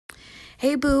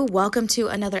Hey boo, welcome to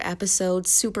another episode.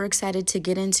 Super excited to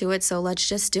get into it, so let's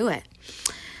just do it.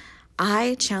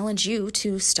 I challenge you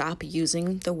to stop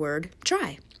using the word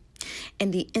try.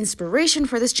 And the inspiration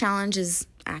for this challenge is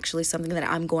actually something that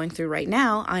I'm going through right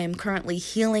now. I am currently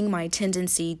healing my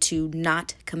tendency to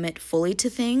not commit fully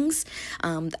to things.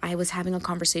 I was having a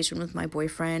conversation with my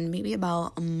boyfriend maybe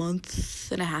about a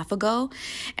month and a half ago,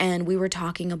 and we were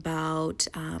talking about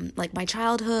like my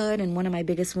childhood, and one of my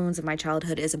biggest wounds of my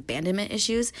childhood is abandonment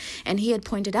issues. And he had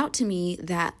pointed out to me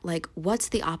that, like, what's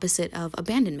the opposite of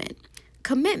abandonment?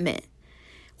 Commitment.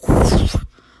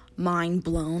 Mind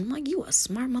blown. Like, you a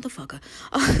smart motherfucker.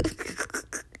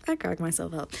 I cracked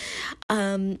myself up.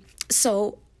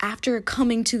 So after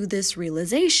coming to this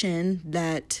realization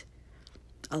that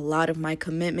a lot of my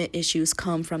commitment issues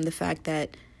come from the fact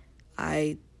that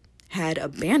I had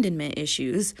abandonment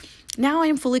issues, now I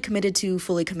am fully committed to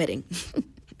fully committing.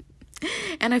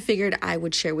 And I figured I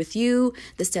would share with you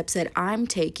the steps that I'm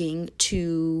taking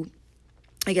to,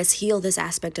 I guess, heal this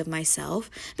aspect of myself,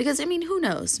 because who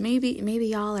knows, maybe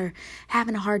y'all are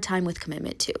having a hard time with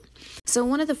commitment too. So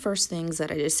one of the first things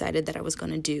that I decided that I was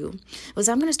going to do was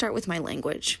I'm going to start with my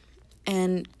language.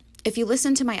 And if you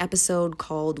listen to my episode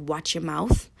called Watch Your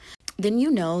Mouth, then you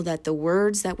know that the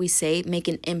words that we say make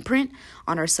an imprint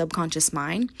on our subconscious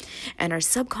mind, and our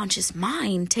subconscious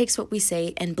mind takes what we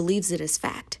say and believes it as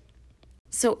fact.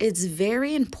 So it's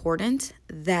very important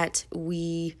that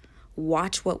we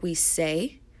watch what we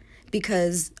say,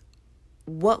 because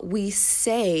what we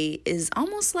say is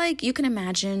almost like, you can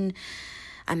imagine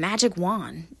a magic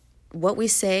wand. What we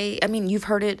say, you've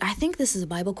heard it. I think this is a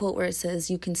Bible quote where it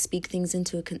says you can speak things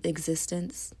into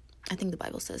existence. I think the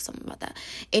Bible says something about that.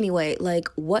 Anyway, like,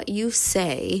 what you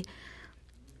say,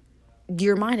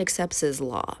 your mind accepts as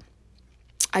law.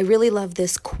 I really love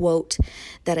this quote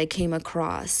that I came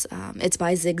across. It's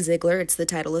by Zig Ziglar. It's the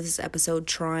title of this episode,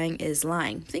 TrYiNG is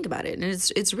lying. Think about it, and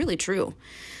it's really true.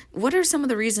 What are some of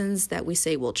the reasons that we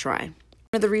say we'll try?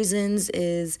 One of the reasons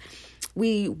is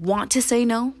we want to say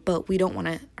no, but we don't want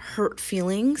to hurt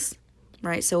feelings,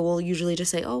 right? So we'll usually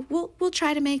just say, oh, we'll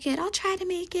try to make it. I'll try to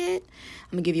make it.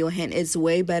 I'm going to give you a hint. It's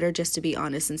way better just to be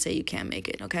honest and say you can't make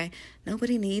it, okay?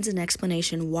 Nobody needs an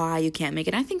explanation why you can't make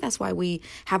it. I think that's why we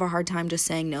have a hard time just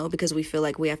saying no, because we feel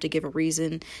like we have to give a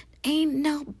reason. Ain't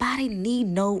nobody need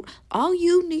no. All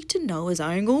you need to know is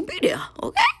I ain't going to be there,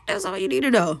 okay? That's all you need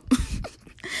to know.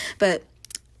 But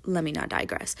let me not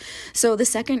digress. So the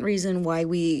second reason why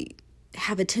we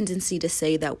have a tendency to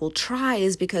say that we'll try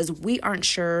is because we aren't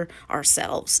sure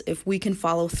ourselves if we can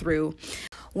follow through.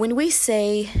 When we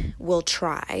say we'll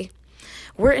try,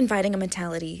 we're inviting a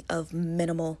mentality of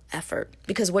minimal effort,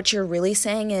 because what you're really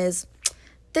saying is,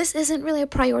 this isn't really a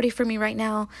priority for me right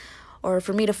now, or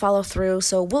for me to follow through,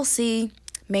 so we'll see,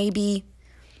 maybe.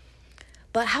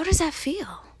 But how does that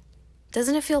feel?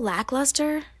 Doesn't it feel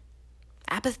lackluster?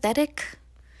 Apathetic?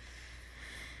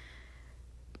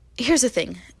 Here's the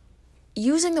thing.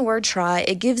 Using the word try,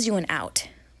 it gives you an out.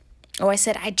 Oh, I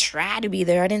said I'd try to be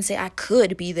there. I didn't say I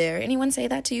could be there. Anyone say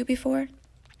that to you before?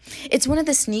 It's one of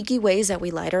the sneaky ways that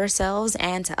we lie to ourselves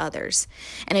and to others.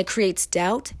 And it creates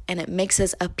doubt, and it makes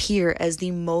us appear as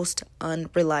the most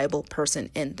unreliable person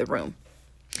in the room.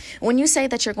 When you say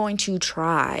that you're going to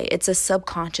try, it's a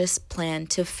subconscious plan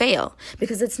to fail,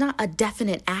 because it's not a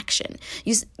definite action.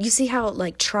 You see how,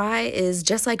 like, try is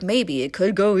just like maybe. It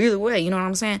could go either way. You know what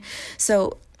I'm saying?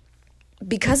 So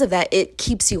because of that, it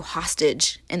keeps you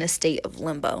hostage in a state of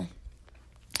limbo.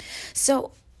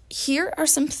 So here are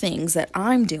some things that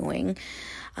I'm doing.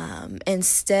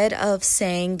 Instead of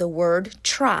saying the word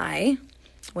try,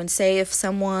 if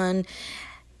someone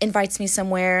invites me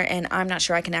somewhere and I'm not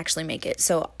sure I can actually make it.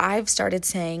 So I've started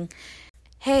saying,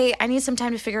 hey, I need some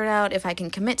time to figure it out if I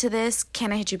can commit to this.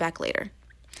 Can I hit you back later?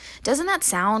 Doesn't that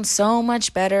sound so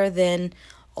much better than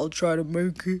I'll try to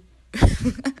make it?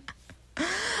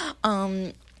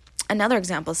 Another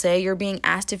example, say you're being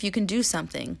asked if you can do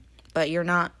something, but you're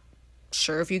not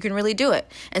sure if you can really do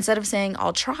it. Instead of saying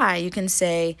I'll try, you can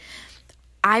say,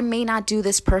 I may not do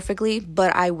this perfectly,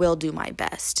 but I will do my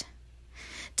best.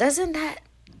 Doesn't that...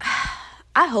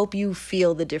 I hope you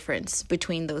feel the difference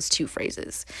between those two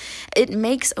phrases. It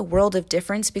makes a world of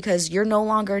difference, because you're no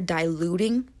longer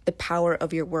diluting the power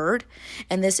of your word,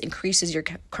 and this increases your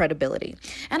credibility.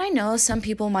 And I know some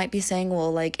people might be saying,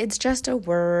 well, like, it's just a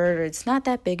word, or it's not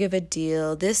that big of a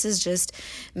deal. This is just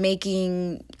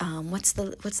making, what's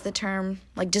the term?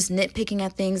 Like, just nitpicking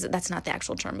at things. That's not the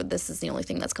actual term, but this is the only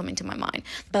thing that's coming to my mind.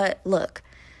 But look,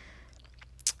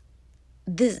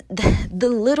 the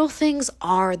little things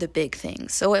are the big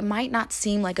things. So it might not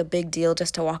seem like a big deal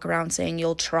just to walk around saying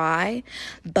you'll try,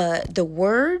 but the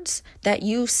words that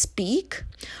you speak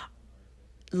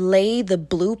lay the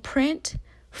blueprint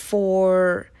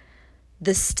for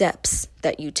the steps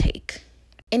that you take.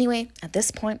 Anyway, at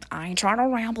this point, I ain't trying to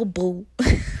ramble, boo.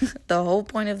 The whole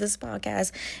point of this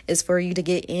podcast is for you to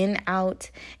get in,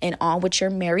 out, and on with your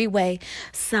merry way.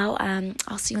 So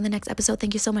I'll see you in the next episode.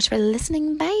 Thank you so much for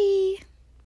listening. Bye.